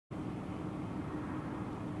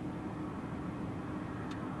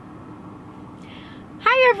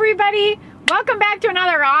Hi everybody, welcome back to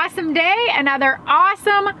another awesome day, another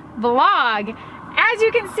awesome vlog. As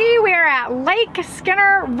you can see, we are at Lake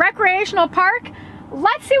Skinner Recreational Park.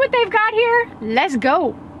 Let's see what they've got here. Let's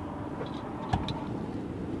go.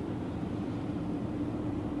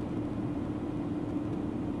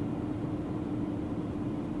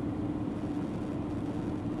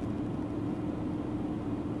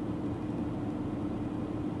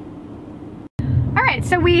 Alright,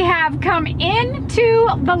 so we have come into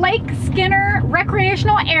the Lake Skinner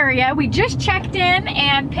recreational area. We just checked in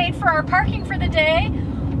and paid for our parking for the day.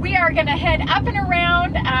 We are going to head up and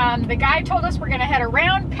around. The guy told us we're going to head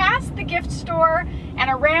around past the gift store and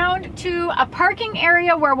around to a parking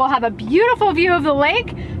area where we'll have a beautiful view of the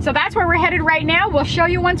lake. So that's where we're headed right now. We'll show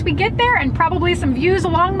you once we get there and probably some views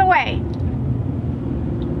along the way.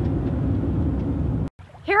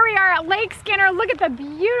 Here we are at Lake Skinner. Look at the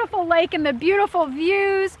beautiful lake and the beautiful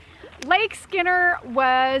views. Lake Skinner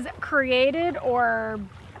was created or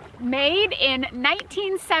made in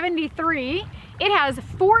 1973. It has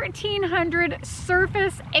 1,400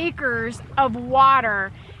 surface acres of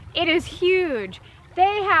water. It is huge.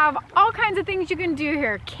 They have all kinds of things you can do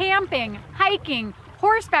here. Camping, hiking,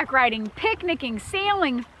 horseback riding, picnicking,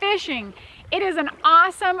 sailing, fishing. It is an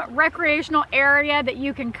awesome recreational area that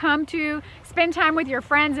you can come to, spend time with your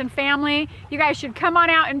friends and family. You guys should come on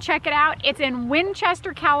out and check it out. It's in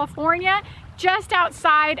Winchester, California, just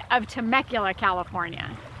outside of Temecula,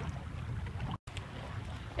 California.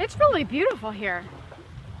 It's really beautiful here.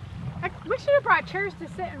 We should have brought chairs to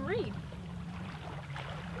sit and read.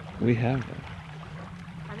 We have them.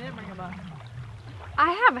 I didn't bring a book.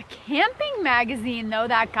 I have a camping magazine though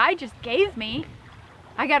that guy just gave me.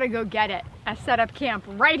 I gotta go get it. I set up camp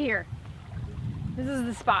right here. This is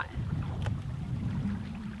the spot.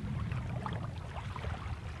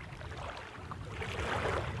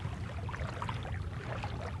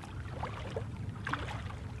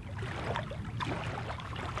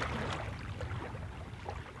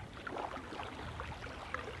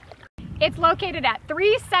 It's located at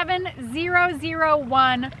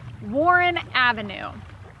 37001 Warren Avenue.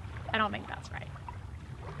 I don't think that's right.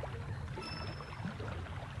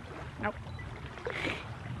 Nope.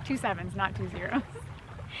 2 sevens, not 2 zeros.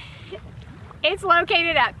 It's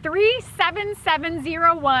located at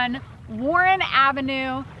 37701 Warren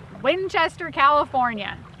Avenue, Winchester,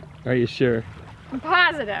 California. Are you sure? I'm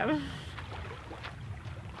positive.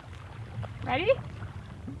 Ready?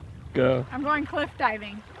 Go. I'm going cliff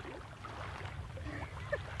diving.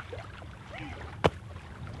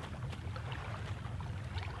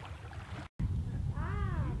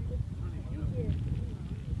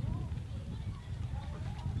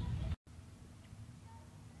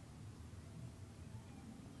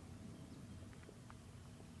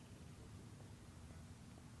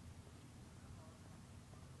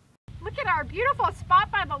 Look at our beautiful spot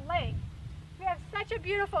by the lake. We have such a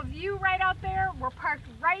beautiful view right out there. We're parked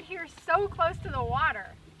right here so close to the water.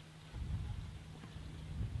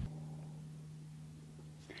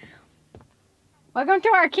 Welcome to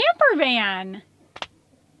our camper van.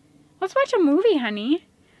 Let's watch a movie, honey.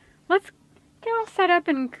 Let's get all set up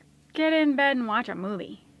and get in bed and watch a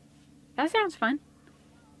movie. That sounds fun.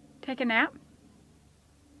 Take a nap.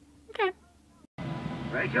 Okay.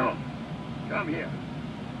 Rachel, come here.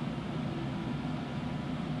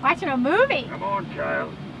 Watching a movie. Come on,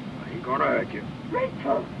 child. I ain't gonna hurt you.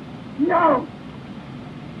 Rachel, no!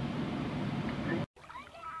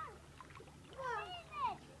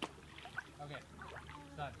 Okay,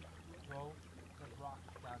 son, throw the rock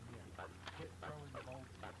down here. Quit throwing the ball.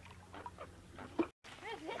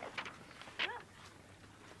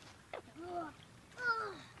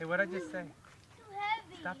 Hey, what'd I just say?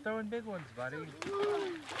 Stop throwing big ones, buddy.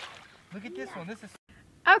 Look at this one. This is...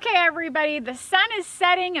 Okay, everybody, the sun is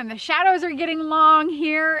setting and the shadows are getting long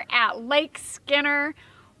here at Lake Skinner.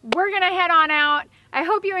 We're gonna head on out. I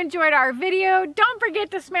hope you enjoyed our video. Don't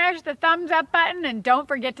forget to smash the thumbs up button and don't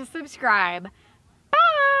forget to subscribe.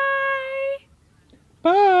 Bye!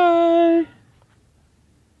 Bye!